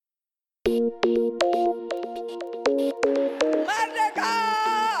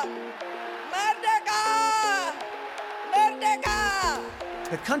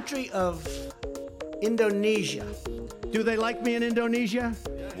country of Indonesia. Do they like me in Indonesia?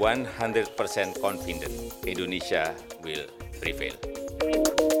 100% confident Indonesia will prevail.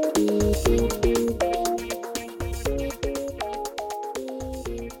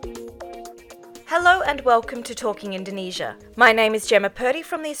 Hello and welcome to Talking Indonesia. My name is Gemma Purdy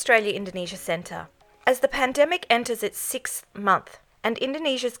from the Australia-Indonesia Centre. As the pandemic enters its 6th month and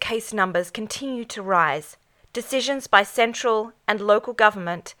Indonesia's case numbers continue to rise, decisions by central and local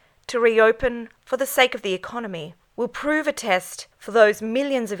government to reopen for the sake of the economy will prove a test for those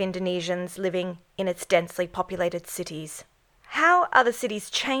millions of Indonesians living in its densely populated cities. How are the cities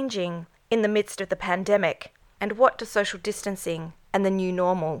changing in the midst of the pandemic, and what does social distancing and the new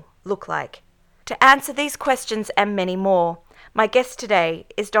normal look like? To answer these questions and many more, my guest today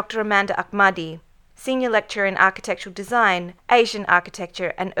is Dr. Amanda Ahmadi, Senior Lecturer in Architectural Design, Asian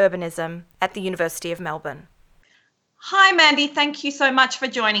Architecture and Urbanism at the University of Melbourne. Hi, Mandy. Thank you so much for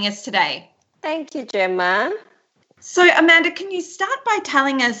joining us today. Thank you, Gemma. So, Amanda, can you start by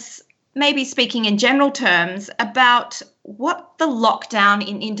telling us, maybe speaking in general terms, about what the lockdown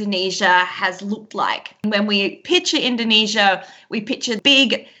in Indonesia has looked like? When we picture Indonesia, we picture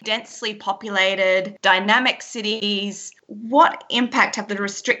big, densely populated, dynamic cities. What impact have the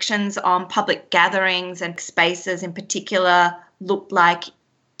restrictions on public gatherings and spaces in particular looked like?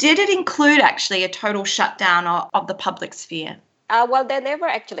 Did it include actually a total shutdown of the public sphere? Well, they never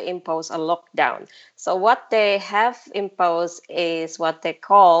actually imposed a lockdown. So what they have imposed is what they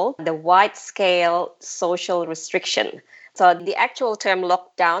call the wide-scale social restriction. So the actual term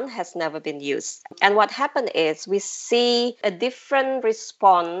lockdown has never been used. And what happened is we see a different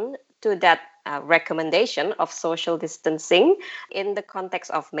response to that recommendation of social distancing in the context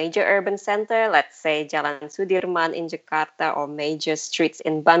of major urban center, let's say Jalan Sudirman in Jakarta or major streets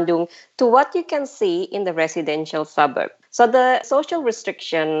in Bandung, to what you can see in the residential suburb. So the social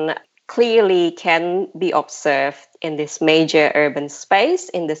restriction clearly can be observed in this major urban space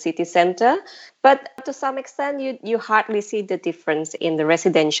in the city center, but to some extent you hardly see the difference in the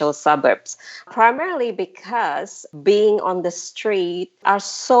residential suburbs, primarily because being on the street are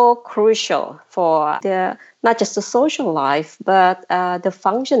so crucial for not just the social life, but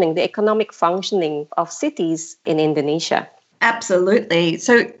the economic functioning of cities in Indonesia. Absolutely.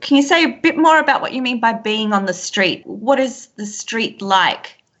 So can you say a bit more about what you mean by being on the street? What is the street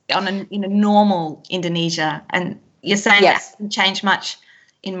like in a normal Indonesia? And you're saying that hasn't changed much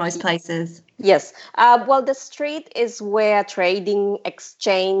in most places. Yes. Well, the street is where trading,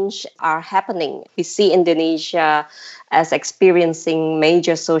 exchange are happening. We see Indonesia as experiencing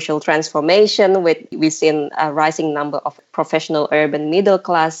major social transformation. We've seen a rising number of professional urban middle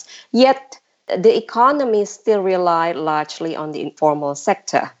class, yet the economy still relies largely on the informal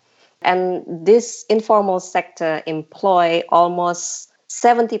sector. And this informal sector employ almost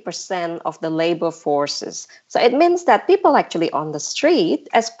 70% of the labor forces. So it means that people actually on the street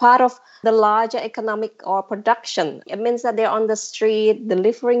as part of the larger economic or production. It means that they're on the street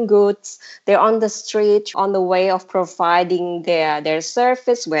delivering goods. They're on the street on the way of providing their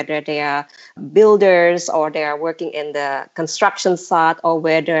service, whether they are builders or they are working in the construction site or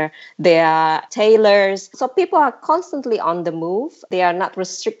whether they are tailors. So people are constantly on the move. They are not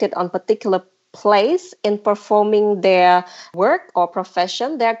restricted on particular place in performing their work or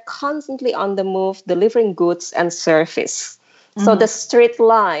profession. They're constantly on the move, delivering goods and service. Mm-hmm. So the street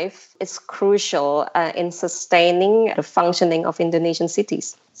life is crucial in sustaining the functioning of Indonesian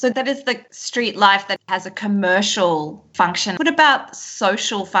cities. So that is the street life that has a commercial function. What about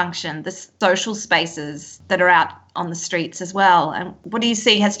social function, the social spaces that are out on the streets as well? And what do you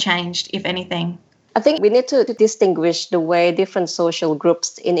see has changed, if anything? I think we need to distinguish the way different social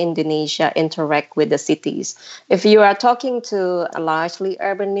groups in Indonesia interact with the cities. If you are talking to a largely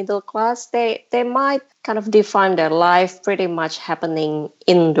urban middle class, they might kind of define their life pretty much happening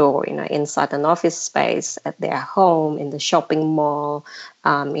indoor, inside an office space, at their home, in the shopping mall,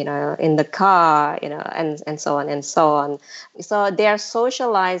 in the car, and so on and so on. So they are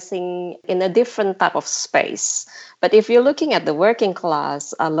socializing in a different type of space. But if you're looking at the working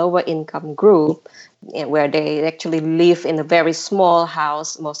class, a lower income group, where they actually live in a very small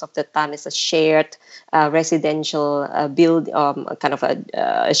house, most of the time it's a shared residential kind of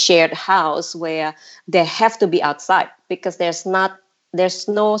a shared house where they have to be outside because there's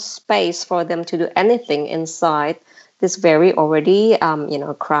no space for them to do anything inside this very already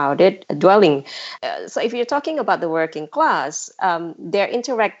crowded dwelling. So if you're talking about the working class, they're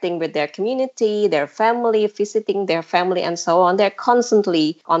interacting with their community, their family, visiting their family, and so on. They're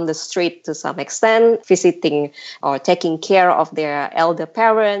constantly on the street to some extent, visiting or taking care of their elder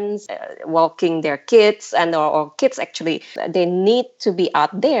parents, walking their kids, and or kids actually, they need to be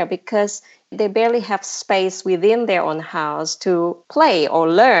out there because they barely have space within their own house to play or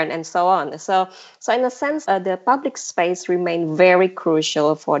learn and so on. So in a sense, the public space remain very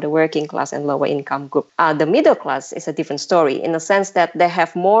crucial for the working class and lower income group. The middle class is a different story in the sense that they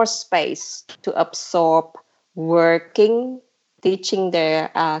have more space to absorb working, teaching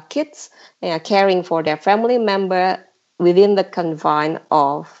their kids, caring for their family member within the confine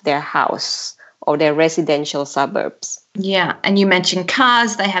of their house or their residential suburbs. Yeah, and you mentioned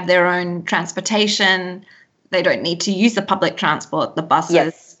cars, they have their own transportation. They don't need to use the public transport, the buses,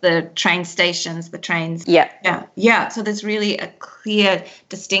 yes, the train stations, the trains. Yeah. So there's really a clear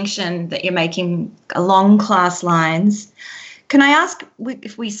distinction that you're making along class lines. Can I ask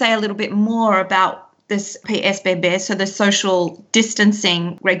if we say a little bit more about this PSBB, so the social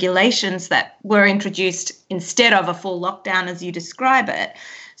distancing regulations that were introduced instead of a full lockdown as you describe it?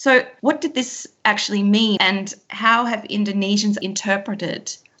 So what did this actually mean, and how have Indonesians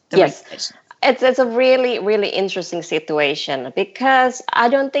interpreted the regulations? It's a really, really interesting situation because I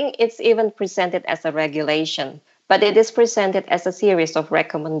don't think it's even presented as a regulation, but it is presented as a series of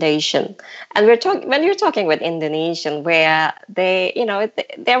recommendations. And when you're talking with Indonesian, where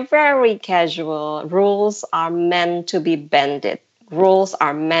they're very casual. Rules are meant to be bended. Rules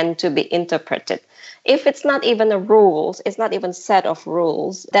are meant to be interpreted. If it's not even a rules, it's not even set of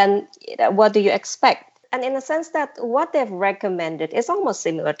rules, then what do you expect? And in a sense that what they've recommended is almost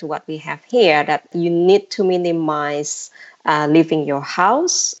similar to what we have here, that you need to minimize leaving your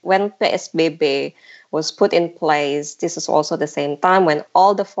house. When PSBB was put in place, this is also the same time when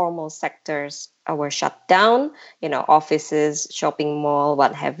all the formal sectors were shut down, offices, shopping mall,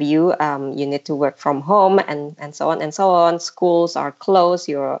 what have you. You need to work from home and so on and so on. Schools are closed.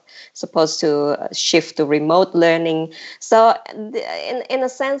 You're supposed to shift to remote learning. So in a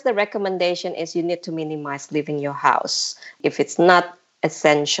sense, the recommendation is you need to minimize leaving your house if it's not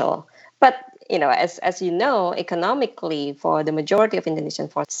essential. But as you know, economically, for the majority of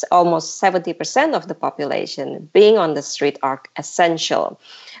Indonesians, for almost 70% of the population, being on the street are essential.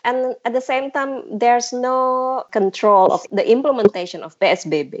 And at the same time, there's no control of the implementation of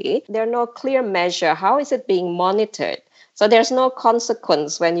PSBB. There's no clear measure. How is it being monitored? So there's no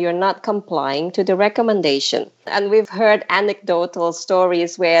consequence when you're not complying to the recommendation. And we've heard anecdotal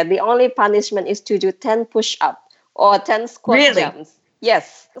stories where the only punishment is to do 10 push-ups or 10 squat jumps.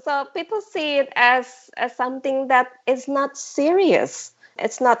 Yes. So people see it as something that is not serious.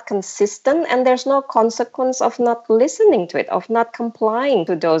 It's not consistent, and there's no consequence of not listening to it, of not complying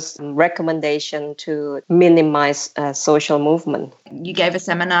to those recommendations to minimize social movement. You gave a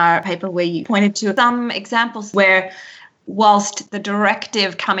seminar paper where you pointed to some examples where whilst the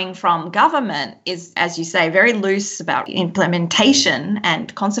directive coming from government is, as you say, very loose about implementation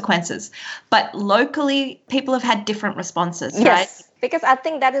and consequences, but locally people have had different responses, yes, right? Because I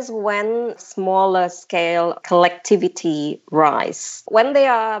think that is when smaller scale collectivity rise. When they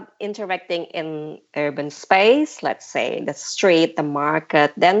are interacting in urban space, let's say the street, the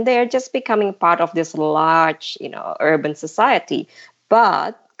market, then they're just becoming part of this large, urban society.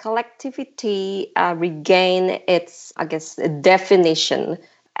 But collectivity regain its, definition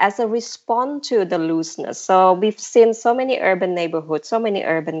as a response to the looseness. So we've seen so many urban neighborhoods, so many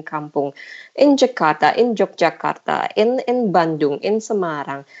urban kampung in Jakarta, in Yogyakarta, in Bandung, in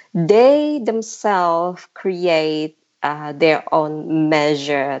Semarang. They themselves create their own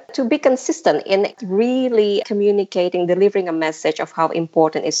measure to be consistent in really communicating, delivering a message of how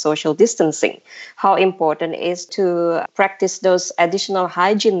important is social distancing, how important is to practice those additional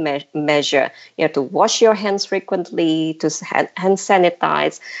hygiene measure, to wash your hands frequently, to hand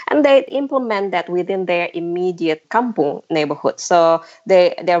sanitize, and they implement that within their immediate kampung neighborhood. So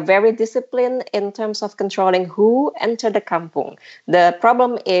they're very disciplined in terms of controlling who enter the kampung. The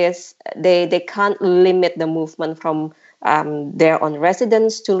problem is they can't limit the movement from their own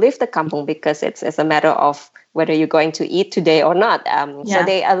residents to leave the kampung because it's a matter of whether you're going to eat today or not. So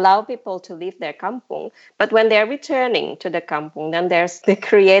they allow people to leave their kampung. But when they're returning to the kampung, then they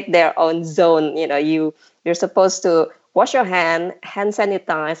create their own zone. You're supposed to wash your hand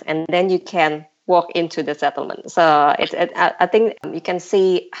sanitize, and then you can walk into the settlement. So I think you can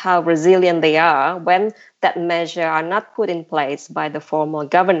see how resilient they are when that measure are not put in place by the formal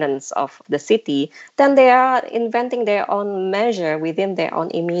governance of the city. Then they are inventing their own measure within their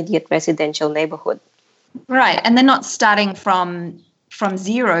own immediate residential neighborhood. Right. And they're not starting from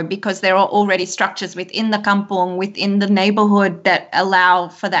zero, because there are already structures within the kampong, within the neighborhood, that allow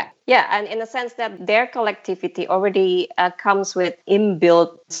for that. Yeah, and in a sense that their collectivity already comes with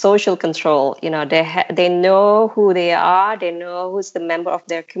inbuilt social control. They know who they are, they know who's the member of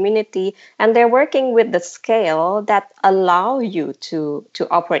their community, and they're working with the scale that allow you to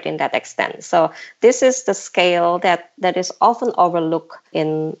operate in that extent. So this is the scale that is often overlooked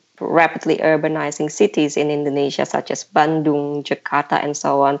in rapidly urbanizing cities in Indonesia, such as Bandung, Jakarta, and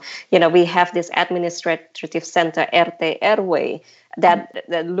so on. We have this administrative center, RT RW, that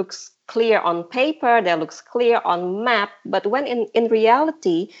looks clear on paper, that looks clear on map, but when in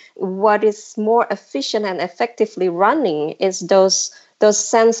reality, what is more efficient and effectively running is those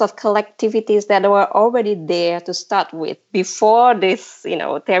sense of collectivities that were already there to start with before this,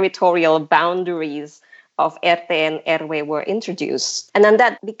 territorial boundaries of RT and RW were introduced. And then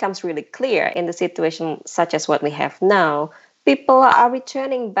that becomes really clear in the situation such as what we have now. People are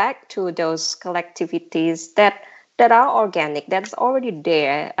returning back to those collectivities that are organic, that's already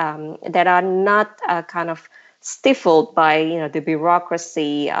there, that are not kind of stifled by the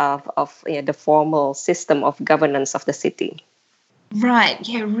bureaucracy of the formal system of governance of the city. Right.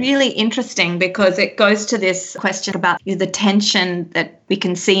 Yeah, really interesting, because it goes to this question about the tension that we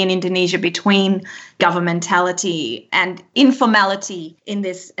can see in Indonesia between governmentality and informality in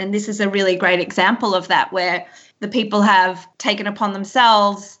this. And this is a really great example of that, where the people have taken upon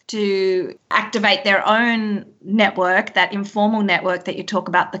themselves to activate their own network, that informal network that you talk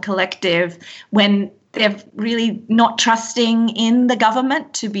about, the collective, when they're really not trusting in the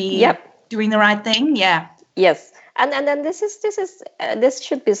government to be doing the right thing. Yeah. Yes. And then this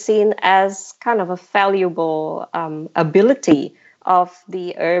should be seen as kind of a valuable ability of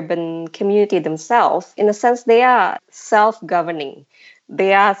the urban community themselves. In a sense, they are self-governing.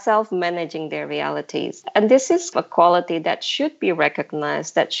 They are self-managing their realities. And this is a quality that should be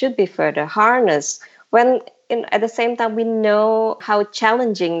recognized, that should be further harnessed, when at the same time we know how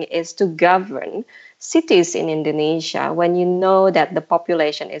challenging it is to govern cities in Indonesia, when you know that the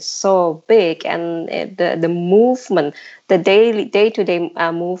population is so big, and the movement, the day-to-day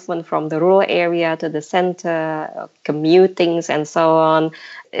movement from the rural area to the center, commutings and so on,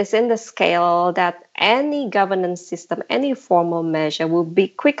 is in the scale that any governance system, any formal measure will be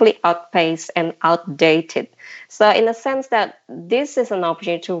quickly outpaced and outdated. So in a sense that this is an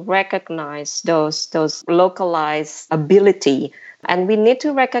opportunity to recognize those localized ability. And we need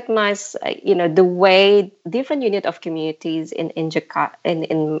to recognize, the way different unit of communities in Jakarta,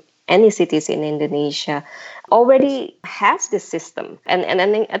 in any cities in Indonesia, already has this system. And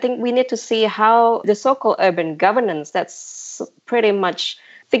I think we need to see how the so-called urban governance that's pretty much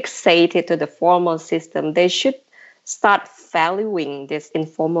fixated to the formal system, they should start valuing these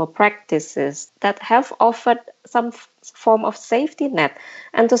informal practices that have offered some form of safety net.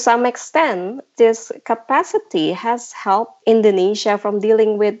 And to some extent, this capacity has helped Indonesia from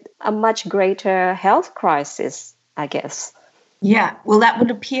dealing with a much greater health crisis, I guess. Yeah, well, that would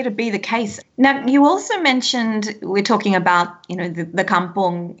appear to be the case. Now, you also mentioned, we're talking about, the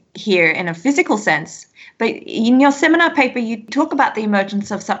kampong here in a physical sense, but in your seminar paper, you talk about the emergence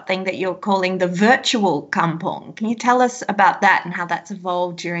of something that you're calling the virtual kampong. Can you tell us about that and how that's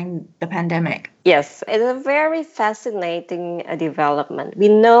evolved during the pandemic? Yes, it's a very fascinating development. We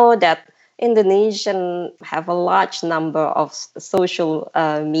know that Indonesians have a large number of social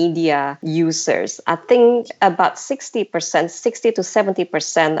media users. I think about 60% to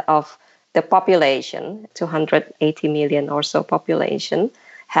 70% of the population, 280 million or so population,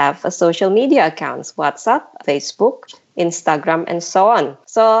 have a social media accounts, WhatsApp, Facebook, Instagram, and so on.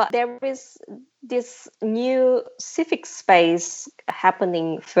 So there is this new civic space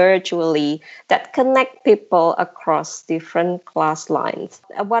happening virtually that connect people across different class lines.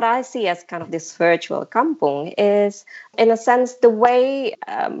 What I see as kind of this virtual kampung is, in a sense, the way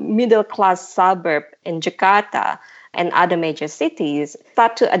middle-class suburb in Jakarta and other major cities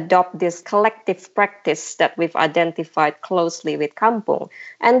start to adopt this collective practice that we've identified closely with kampung.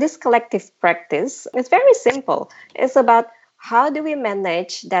 And this collective practice is very simple. It's about how do we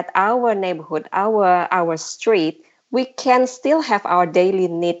manage that our neighborhood, our street, we can still have our daily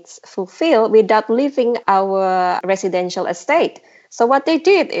needs fulfilled without leaving our residential estate. So what they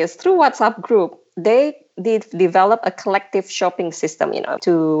did is, through WhatsApp group, they did develop a collective shopping system,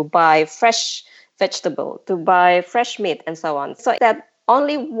 to buy fresh vegetable, to buy fresh meat, and so on. So that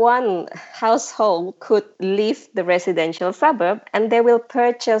only one household could leave the residential suburb and they will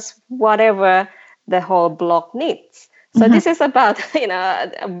purchase whatever the whole block needs. So this is about,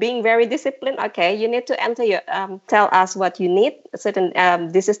 being very disciplined. Okay, you need to enter your, tell us what you need.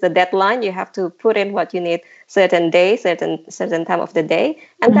 This is the deadline. You have to put in what you need certain day, certain time of the day.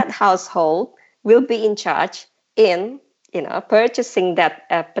 And that household will be in charge in, purchasing that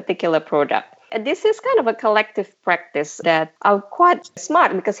particular product. This is kind of a collective practice that are quite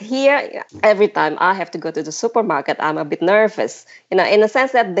smart, because here, every time I have to go to the supermarket, I'm a bit nervous, in a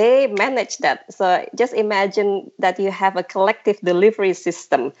sense that they manage that. So just imagine that you have a collective delivery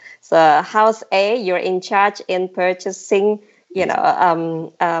system. So house A, you're in charge in purchasing,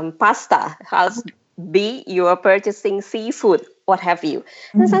 pasta. House B, you are purchasing seafood, what have you.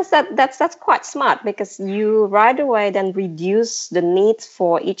 In the sense that's quite smart, because you right away then reduce the need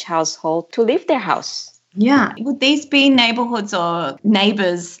for each household to leave their house. Yeah. Would these be neighborhoods or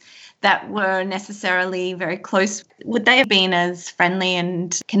neighbors that were necessarily very close? Would they have been as friendly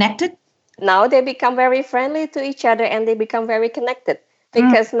and connected? Now they become very friendly to each other, and they become very connected.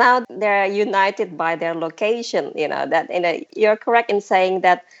 Because now they're united by their location, you're correct in saying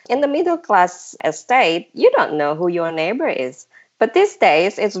that in the middle class estate, you don't know who your neighbor is. But these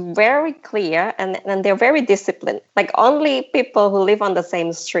days, it's very clear, and they're very disciplined. Like only people who live on the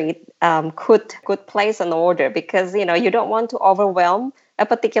same street could place an order, because, you don't want to overwhelm a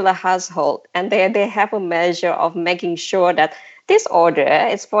particular household. And they have a measure of making sure that this order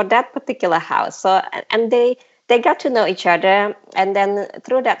is for that particular house. So, and they got to know each other, and then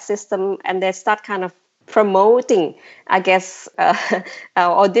through that system, and they start kind of promoting, I guess,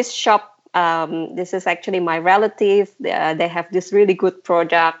 or this shop, this is actually my relative. They have this really good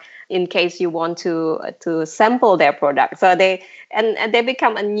product in case you want to sample their product. So they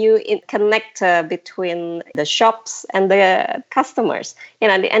become a new connector between the shops and the customers.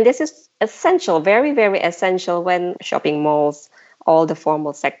 And this is essential, very, very essential when shopping malls, all the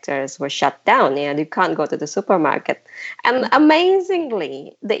formal sectors were shut down. You can't go to the supermarket. And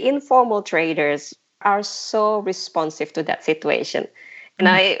amazingly, the informal traders are so responsive to that situation.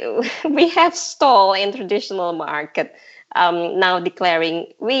 We have stall in traditional market now declaring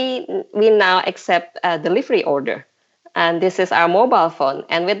we now accept a delivery order. And this is our mobile phone.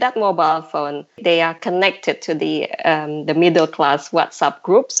 And with that mobile phone, they are connected to the middle class WhatsApp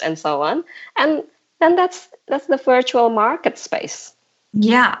groups and so on. And then that's the virtual market space.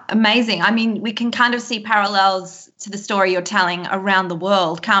 Yeah, amazing. I mean, we can kind of see parallels to the story you're telling around the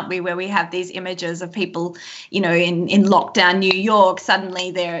world, can't we? Where we have these images of people, in lockdown New York,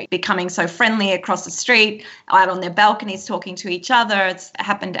 suddenly they're becoming so friendly across the street, out on their balconies talking to each other. It's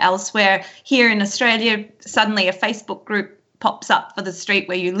happened elsewhere. Here in Australia, suddenly a Facebook group pops up for the street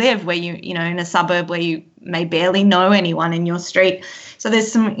where you live, where in a suburb where you may barely know anyone in your street. So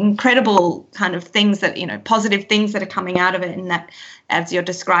there's some incredible kind of things that, positive things that are coming out of it, and that, as you're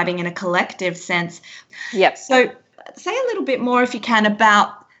describing, in a collective sense. Yep. So say a little bit more, if you can,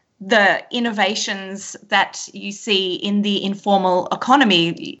 about the innovations that you see in the informal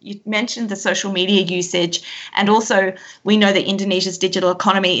economy. You mentioned the social media usage, and also we know that Indonesia's digital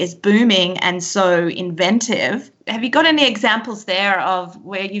economy is booming and so inventive. Have you got any examples there of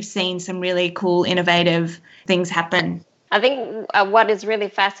where you've seen some really cool, innovative things happen? I think what is really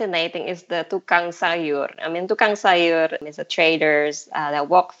fascinating is the tukang sayur. I mean, tukang sayur is a traders that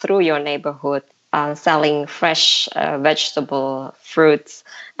walk through your neighborhood selling fresh vegetable, fruits.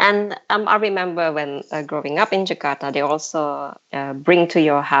 And I remember when growing up in Jakarta, they also bring to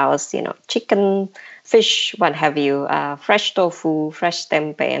your house, chicken, fish, what have you, fresh tofu, fresh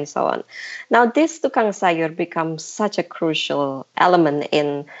tempeh, and so on. Now, this tukang sayur becomes such a crucial element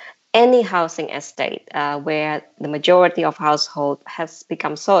in any housing estate where the majority of household has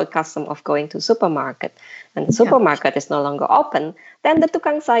become so accustomed of going to supermarket, and the supermarket is no longer open, then the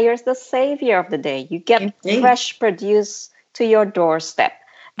tukang sayur is the savior of the day. You get fresh produce to your doorstep.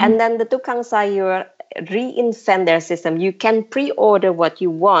 And then the tukang sayur reinvent their system. You can pre-order what you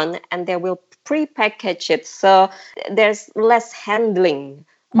want, and they will pre-package it. So there's less handling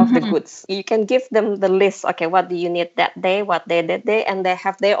of the goods. You can give them the list. Okay, what do you need that day, what day that day, and they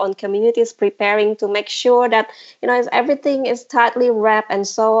have their own communities preparing to make sure that everything is tightly wrapped and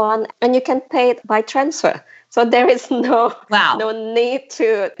so on. And you can pay it by transfer. So there is no need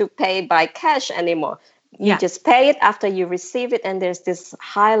to pay by cash anymore. You just pay it after you receive it, and there's this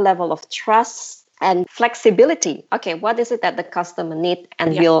high level of trust and flexibility. Okay, what is it that the customer needs,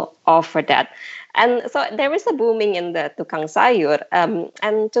 and we'll offer that. And so there is a booming in the tukang sayur,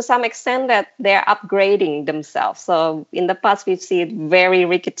 and to some extent that they're upgrading themselves. So in the past, we've seen very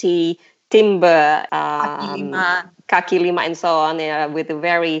rickety timber, kaki lima and so on, with a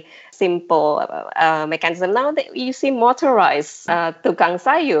very simple mechanism. Now you see motorized tukang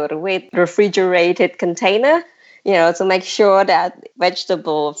sayur with refrigerated container. to make sure that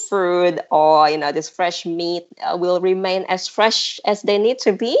vegetable, fruit, or this fresh meat will remain as fresh as they need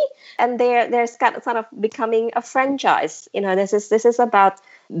to be. And there's kind of becoming a franchise. This is about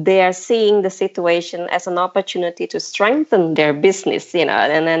they're seeing the situation as an opportunity to strengthen their business, and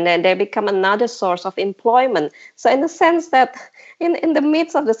then they become another source of employment. So in the sense that in the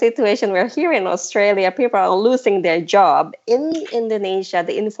midst of the situation we're here in Australia, people are losing their job. In Indonesia,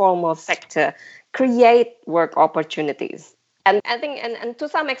 the informal sector create work opportunities. And I think, and to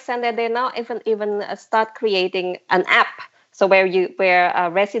some extent, that they now even start creating an app. So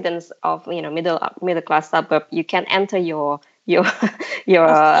where residents of middle class suburb, you can enter your yes.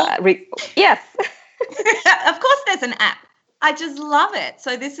 Of course, there's an app. I just love it.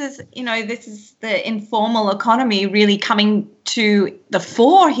 So this is the informal economy really coming to the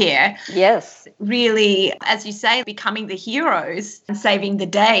fore here. Yes. Really, as you say, becoming the heroes and saving the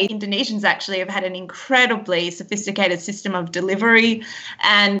day. Indonesians actually have had an incredibly sophisticated system of delivery.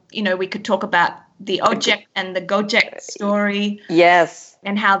 And, we could talk about the Ojek and the Gojek story. Yes.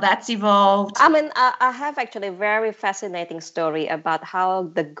 And how that's evolved. I mean, I have actually a very fascinating story about how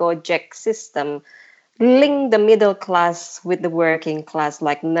the Gojek system link the middle class with the working class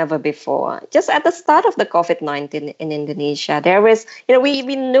like never before. Just at the start of the COVID-19 in Indonesia, there was, we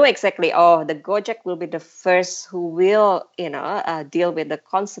knew exactly, the Gojek will be the first who will, deal with the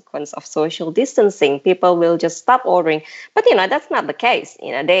consequence of social distancing. People will just stop ordering. But, that's not the case.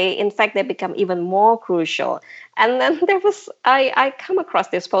 They become even more crucial. And then I come across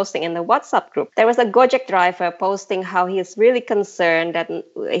this posting in the WhatsApp group. There was a Gojek driver posting how he is really concerned that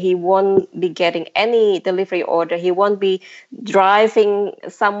he won't be getting any delivery order. He won't be driving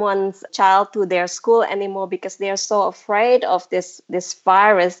someone's child to their school anymore because they are so afraid of this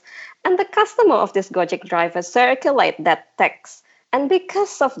virus. And the customer of this Gojek driver circulate that text. And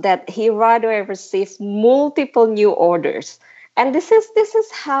because of that, he rather receives multiple new orders. And this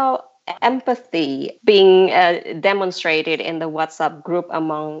is how empathy being demonstrated in the WhatsApp group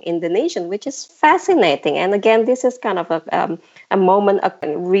among Indonesians, which is fascinating. And again, this is kind of a moment of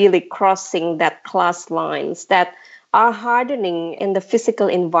really crossing that class lines that are hardening in the physical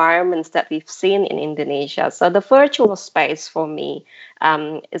environments that we've seen in Indonesia. So the virtual space for me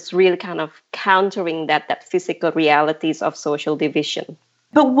is really kind of countering that physical realities of social division.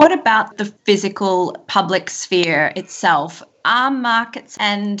 But what about the physical public sphere itself? Are markets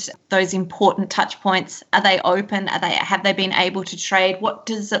and those important touch points, are they open? Have they been able to trade? What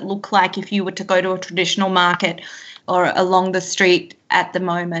does it look like if you were to go to a traditional market or along the street at the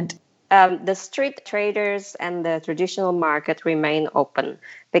moment? The street traders and the traditional market remain open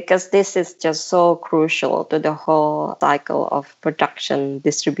because this is just so crucial to the whole cycle of production,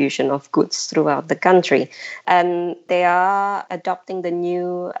 distribution of goods throughout the country. And they are adopting the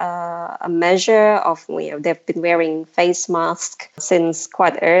new measure of, they've been wearing face masks since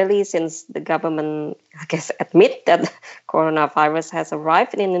quite early, since the government, I guess, admit that coronavirus has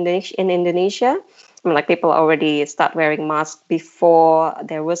arrived in Indonesia. Like people already start wearing masks before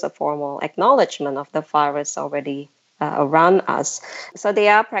there was a formal acknowledgement of the virus already around us. So they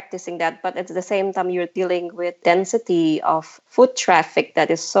are practicing that, but at the same time, you're dealing with density of foot traffic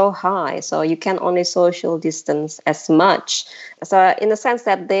that is so high. So you can only social distance as much. So in the sense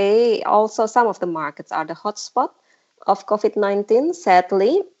that some of the markets are the hotspot of COVID-19,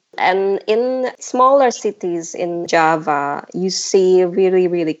 sadly. And in smaller cities in Java, you see really,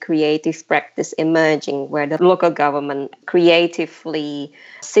 really creative practice emerging where the local government creatively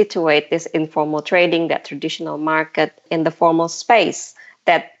situate this informal trading, that traditional market in the formal space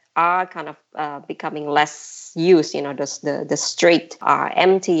that are kind of becoming less used. The street are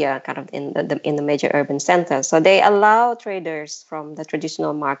emptier kind of in the major urban centers. So they allow traders from the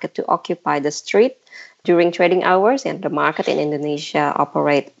traditional market to occupy the street during trading hours, and the market in Indonesia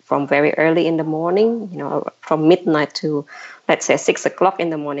operate from very early in the morning, from midnight to, let's say, 6 o'clock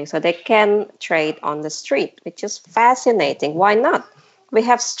in the morning. So they can trade on the street, which is fascinating. Why not? We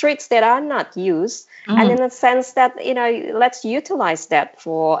have streets that are not used. And in a sense that, let's utilize that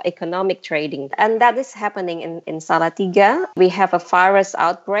for economic trading. And that is happening in Salatiga. We have a virus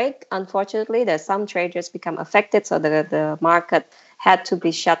outbreak. Unfortunately, there's some traders become affected. So the market had to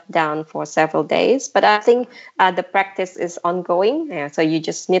be shut down for several days. But I think the practice is ongoing. So you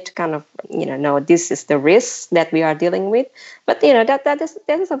just need to kind of, know this is the risk that we are dealing with. But, that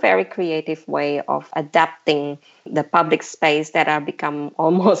is a very creative way of adapting the public space that are become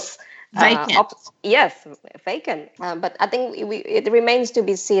almost vacant. Vacant. But I think it remains to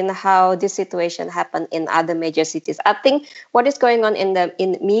be seen how this situation happened in other major cities. I think what is going on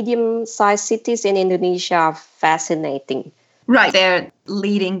in medium-sized cities in Indonesia are fascinating. Right. They're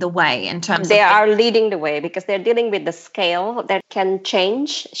leading the way in terms They of... are leading the way because they're dealing with the scale that can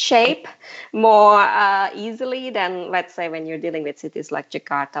change shape more easily than, let's say, when you're dealing with cities like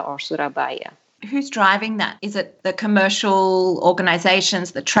Jakarta or Surabaya. Who's driving that? Is it the commercial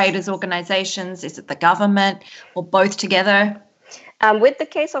organizations, the traders organizations? Is it the government, or both together? With the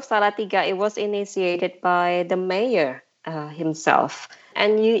case of Salatiga, it was initiated by the mayor himself.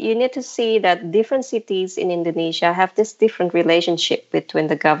 And you need to see that different cities in Indonesia have this different relationship between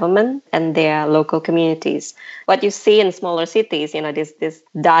the government and their local communities. What you see in smaller cities, this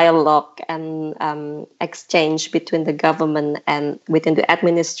dialogue and exchange between the government and within the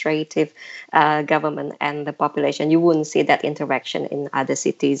administrative government and the population. You wouldn't see that interaction in other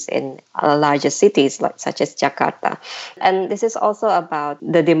cities, in larger cities such as Jakarta. And this is also about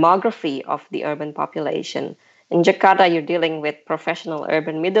the demography of the urban population. In Jakarta, you're dealing with professional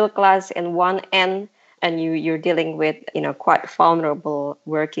urban middle class in one end, and you're dealing with quite vulnerable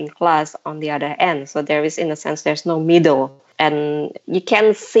working class on the other end. So there is, in a sense, there's no middle, and you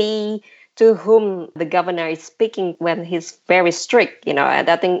can see to whom the governor is speaking when he's very strict. And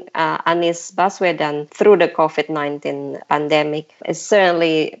I think Anies Baswedan, through the COVID-19 pandemic, is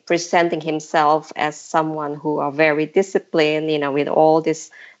certainly presenting himself as someone who are very disciplined. With all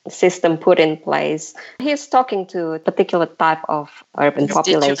this system put in place, he's talking to a particular type of urban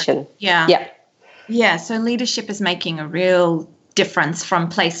population. Yeah. So leadership is making a real difference from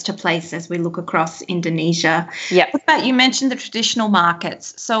place to place as we look across Indonesia. What about, you mentioned the traditional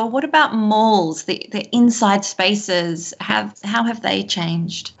markets, so what about malls, the inside spaces? How have they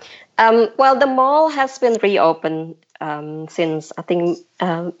changed? Well, the mall has been reopened since I think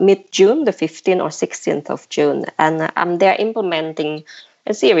mid-June, the 15th or 16th of June, and they're implementing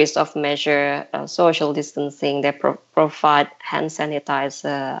a series of measures, social distancing. They provide hand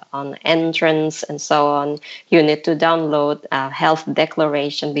sanitizer on entrance and so on. You need to download a health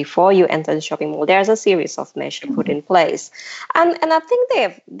declaration before you enter the shopping mall. There's a series of measures put in place. And I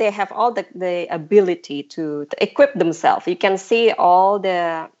think they have all the ability to equip themselves. You can see all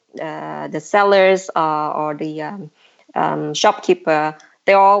the sellers or the shopkeeper.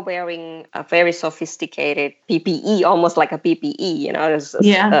 They're all wearing a very sophisticated PPE, almost like a PPE, there's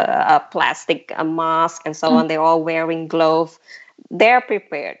a plastic mask and so on. They're all wearing gloves. They're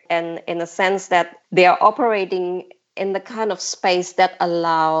prepared. And in a sense that they are operating in the kind of space that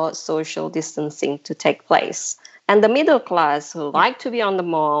allow social distancing to take place. And the middle class who like to be on the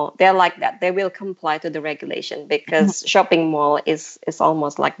mall, they're like that. They will comply to the regulation because shopping mall is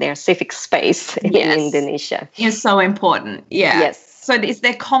almost like their civic space in Indonesia. It's so important. Yeah. Yes. So is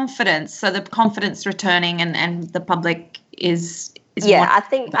there confidence? So the confidence returning and the public is I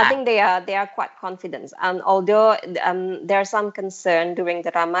think they are quite confident. And although there are some concern during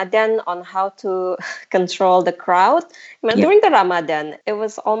the Ramadan on how to control the crowd. During the Ramadan, it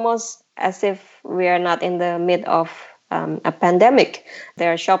was almost as if we are not in the mid of a pandemic.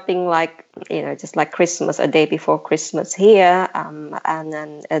 They're shopping just like Christmas, a day before Christmas here, and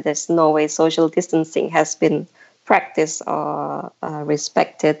then there's no way social distancing has been practiced or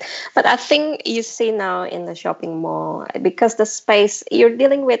respected. But I think you see now in the shopping mall, because the space, you're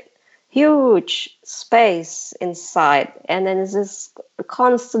dealing with huge space inside, and then it's just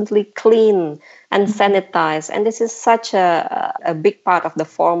constantly clean and sanitized. And this is such a big part of the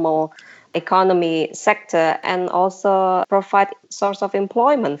formal economy sector, and also provide source of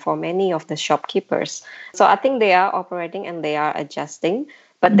employment for many of the shopkeepers. So I think they are operating and they are adjusting.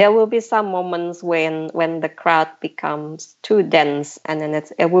 But there will be some moments when the crowd becomes too dense, and then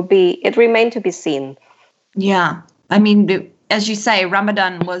it remains to be seen. Yeah. I mean, as you say,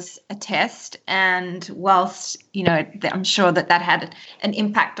 Ramadan was a test, and whilst, I'm sure that had an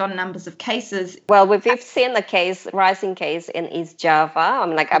impact on numbers of cases. Well, we've seen a rising case in East Java.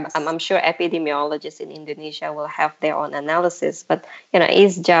 I'm sure epidemiologists in Indonesia will have their own analysis, but,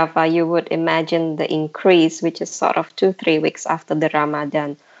 East Java, you would imagine the increase, which is sort of 2-3 weeks after the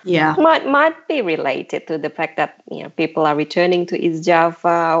Ramadan. Yeah, might be related to the fact that people are returning to East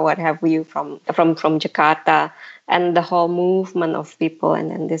Java, what have you, from Jakarta, and the whole movement of people,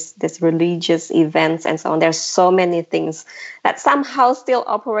 and then this religious events and so on. There's so many things that somehow still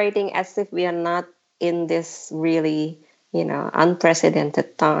operating as if we are not in this really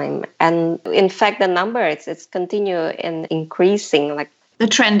unprecedented time. And in fact, the number it's continue in increasing. Like the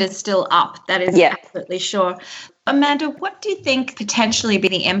trend is still up. That is absolutely sure. Amanda, what do you think potentially be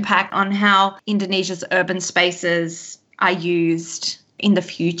the impact on how Indonesia's urban spaces are used in the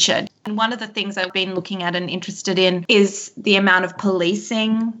future? And one of the things I've been looking at and interested in is the amount of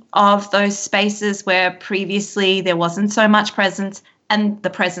policing of those spaces where previously there wasn't so much presence, and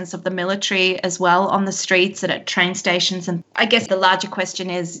the presence of the military as well on the streets and at train stations. And I guess the larger question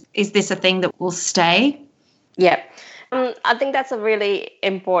is this a thing that will stay? Yeah. I think that's a really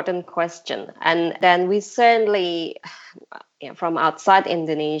important question. And then we certainly, from outside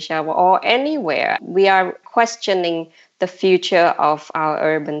Indonesia or anywhere, we are questioning the future of our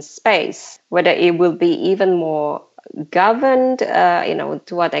urban space, whether it will be even more governed,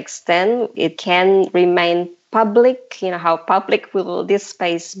 to what extent it can remain public, how public will this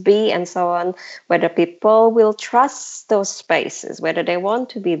space be and so on, whether people will trust those spaces, whether they want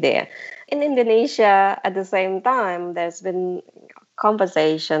to be there. In Indonesia, at the same time, there's been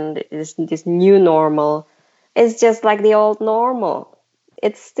conversation, this new normal is just like the old normal.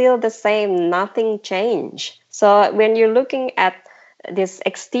 It's still the same, nothing changed. So when you're looking at this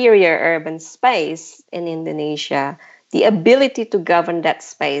exterior urban space in Indonesia, the ability to govern that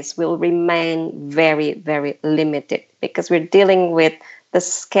space will remain very, very limited because we're dealing with the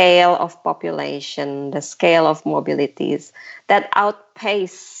scale of population, the scale of mobilities that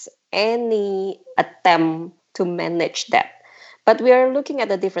outpace any attempt to manage that. But we are looking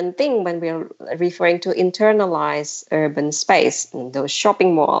at a different thing when we're referring to internalized urban space, those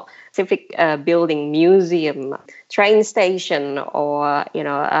shopping mall, civic building, museum, train station, or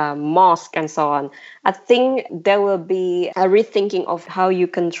mosque and so on. I think there will be a rethinking of how you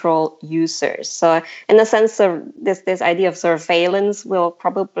control users. So in the sense of this idea of surveillance will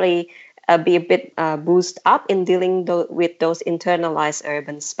probably be a bit boosted up in dealing with those internalized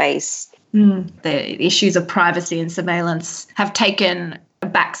urban space. The issues of privacy and surveillance have taken a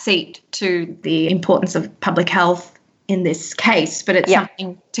backseat to the importance of public health in this case, but it's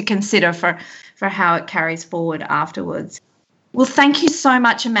something to consider for how it carries forward afterwards. Well, thank you so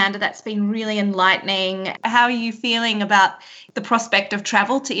much, Amanda. That's been really enlightening. How are you feeling about the prospect of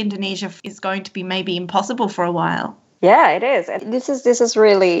travel to Indonesia is going to be maybe impossible for a while? Yeah, it is. And this is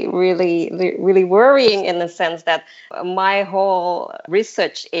really, really, really worrying in the sense that my whole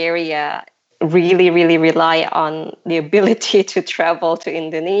research area really, really rely on the ability to travel to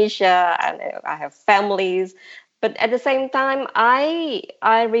Indonesia, and I have families. But at the same time, I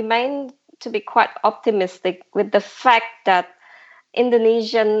remain to be quite optimistic with the fact that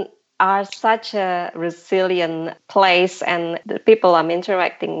Indonesians are such a resilient place, and the people I'm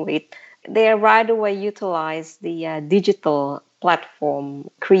interacting with, they right away utilize the digital platform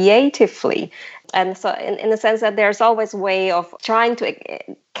creatively. And so in the sense that there's always a way of trying to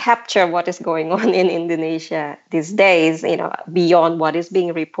capture what is going on in Indonesia these days, beyond what is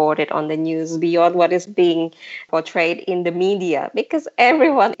being reported on the news, beyond what is being portrayed in the media, because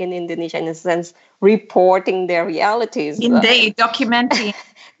everyone in Indonesia, in a sense, reporting their realities. Indeed, documenting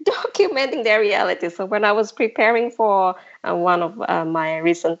their reality. So when I was preparing for one of my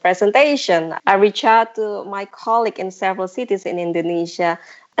recent presentation, I reached out to my colleague in several cities in Indonesia,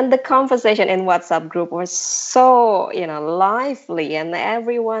 and the conversation in WhatsApp group was so, lively, and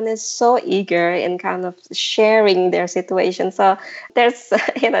everyone is so eager in kind of sharing their situation. So there's,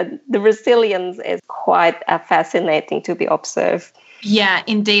 the resilience is quite fascinating to be observed. Yeah,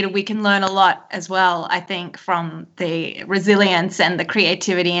 indeed. We can learn a lot as well, I think, from the resilience and the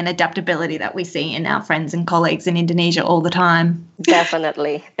creativity and adaptability that we see in our friends and colleagues in Indonesia all the time.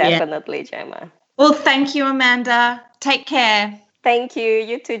 Definitely, Gemma. Well, thank you, Amanda. Take care. Thank you.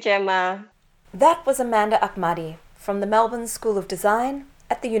 You too, Gemma. That was Amanda Ahmadi from the Melbourne School of Design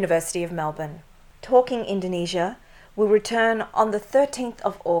at the University of Melbourne. Talking Indonesia will return on the 13th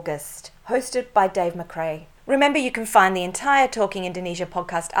of August, hosted by Dave McRae. Remember, you can find the entire Talking Indonesia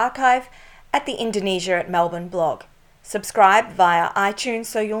podcast archive at the Indonesia at Melbourne blog. Subscribe via iTunes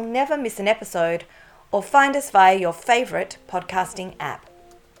so you'll never miss an episode, or find us via your favourite podcasting app.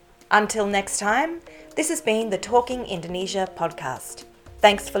 Until next time, this has been the Talking Indonesia podcast.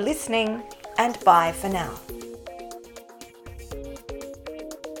 Thanks for listening, and bye for now.